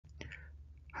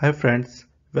Hi friends,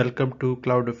 welcome to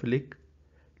Cloudophilic.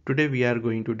 Today we are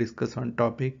going to discuss on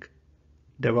topic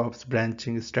DevOps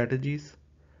branching strategies.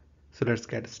 So let's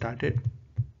get started.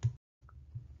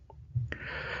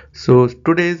 So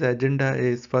today's agenda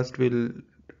is first we'll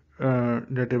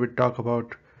little bit talk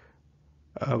about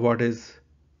what is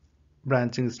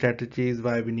branching strategies,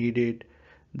 why we need it.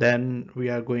 Then we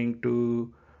are going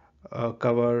to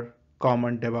cover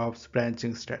common DevOps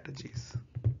branching strategies.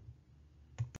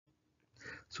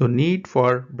 So need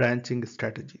for branching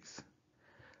strategies.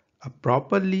 A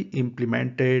properly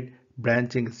implemented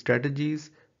branching strategies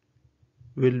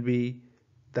will be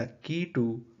the key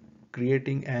to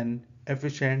creating an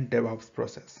efficient DevOps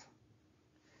process.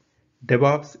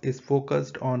 DevOps is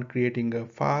focused on creating a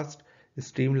fast,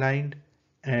 streamlined,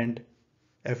 and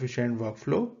efficient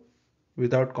workflow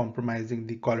without compromising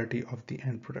the quality of the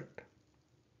end product.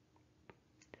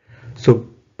 So,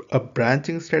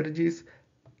 branching strategies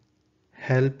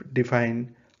help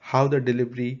define how the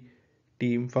delivery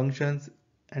team functions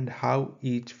and how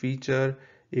each feature,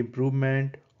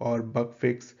 improvement, or bug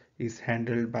fix is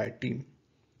handled by team.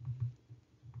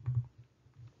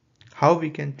 How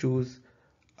we can choose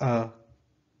a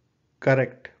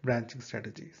correct branching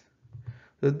strategies.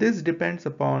 So this depends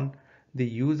upon the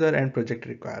user and project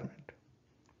requirement.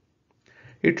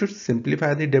 It should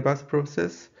simplify the DevOps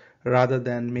process rather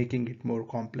than making it more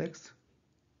complex.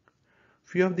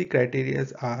 Few of the criteria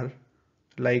are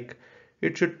like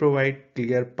it should provide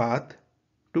clear path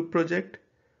to project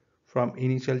from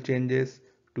initial changes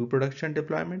to production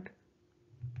deployment.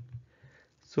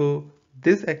 So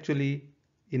this actually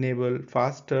enable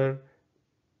faster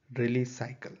release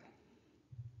cycle.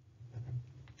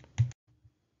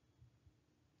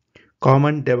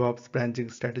 Common DevOps branching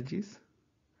strategies,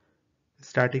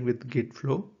 starting with Git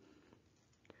flow.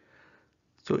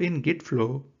 So in Git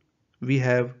flow, we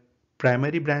have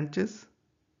primary branches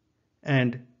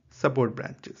and support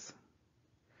branches.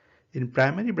 In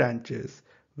primary branches,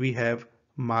 we have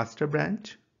master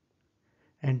branch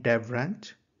and dev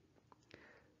branch.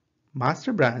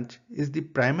 Master branch is the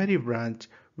primary branch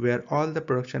where all the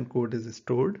production code is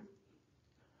stored.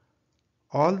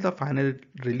 All the final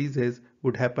releases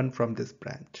would happen from this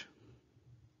branch.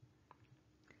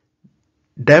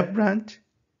 Dev branch,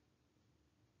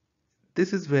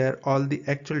 this is where all the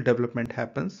actual development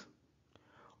happens.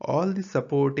 All the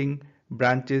supporting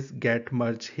branches get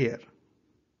merged here.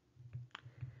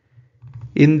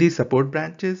 In the support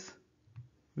branches,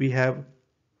 we have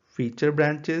feature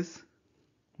branches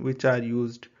which are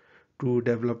used to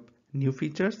develop new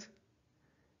features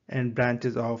and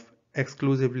branches off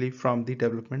exclusively from the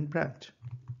development branch.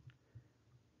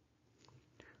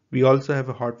 We also have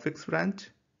a hotfix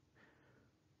branch.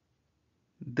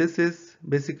 This is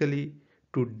basically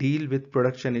to deal with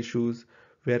production issues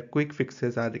where quick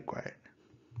fixes are required.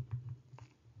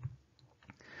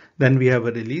 Then we have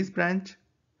a release branch.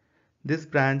 This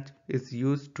branch is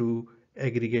used to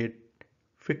aggregate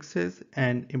fixes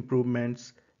and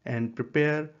improvements and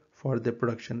prepare for the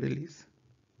production release.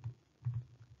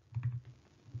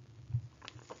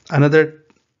 Another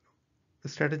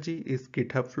strategy is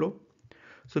GitHub flow.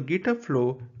 So GitHub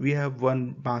flow, we have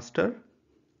one master,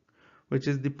 which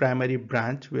is the primary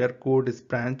branch where code is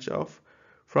branched off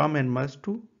from and merged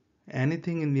to.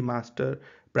 Anything in the master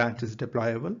branch is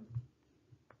deployable.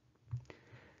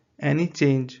 Any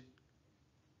change,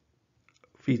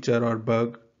 feature or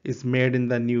bug is made in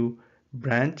the new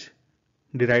branch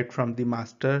derived from the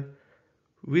master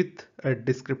with a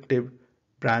descriptive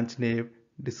branch name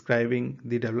describing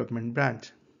the development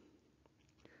branch.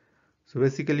 So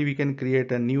basically we can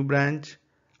create a new branch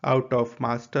out of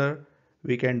master.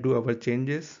 We can do our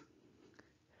changes.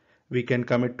 We can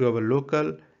commit to our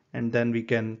local and then we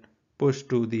can push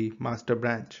to the master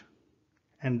branch.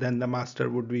 And then the master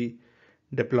would be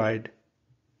deployed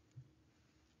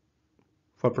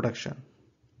for production.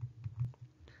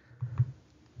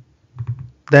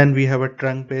 Then we have a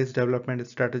trunk-based development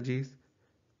strategies.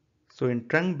 So in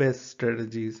trunk-based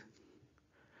strategies,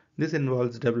 this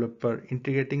involves developer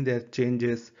integrating their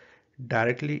changes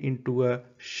directly into a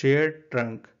shared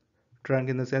trunk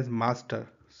in the sense master.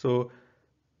 So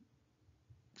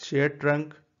shared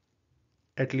trunk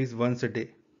at least once a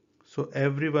day. So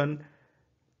everyone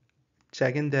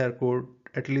check in their code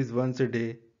at least once a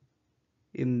day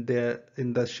in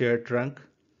the shared trunk.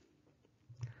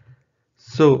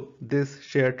 So this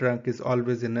shared trunk is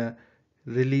always in a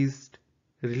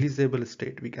releasable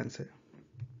state, we can say.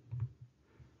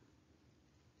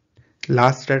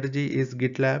 Last strategy is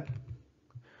GitLab.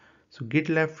 So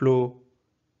GitLab flow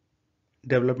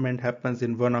development happens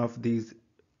in one of these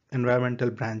environmental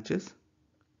branches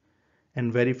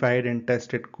and verified and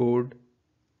tested code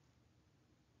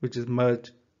which is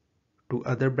merged to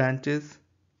other branches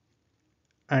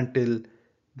until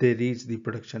they reach the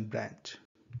production branch.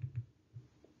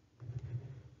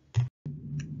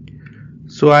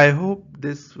 So I hope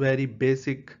this very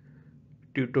basic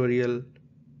tutorial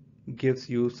gives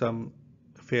you some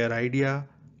fair idea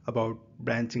about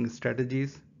branching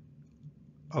strategies.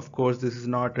 Of course, this is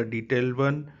not a detailed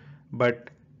one, but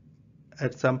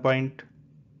at some point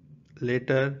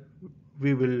later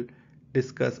we will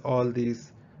discuss all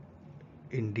these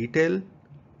in detail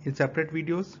in separate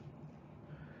videos.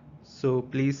 So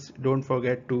please don't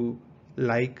forget to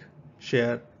like,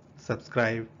 share,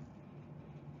 subscribe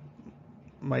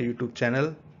my YouTube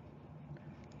channel.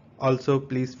 Also,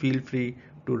 please feel free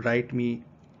to write me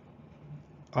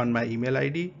on my email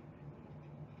ID.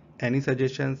 Any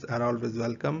suggestions are always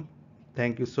welcome.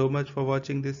 Thank you so much for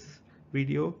watching this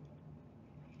video.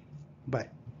 Bye.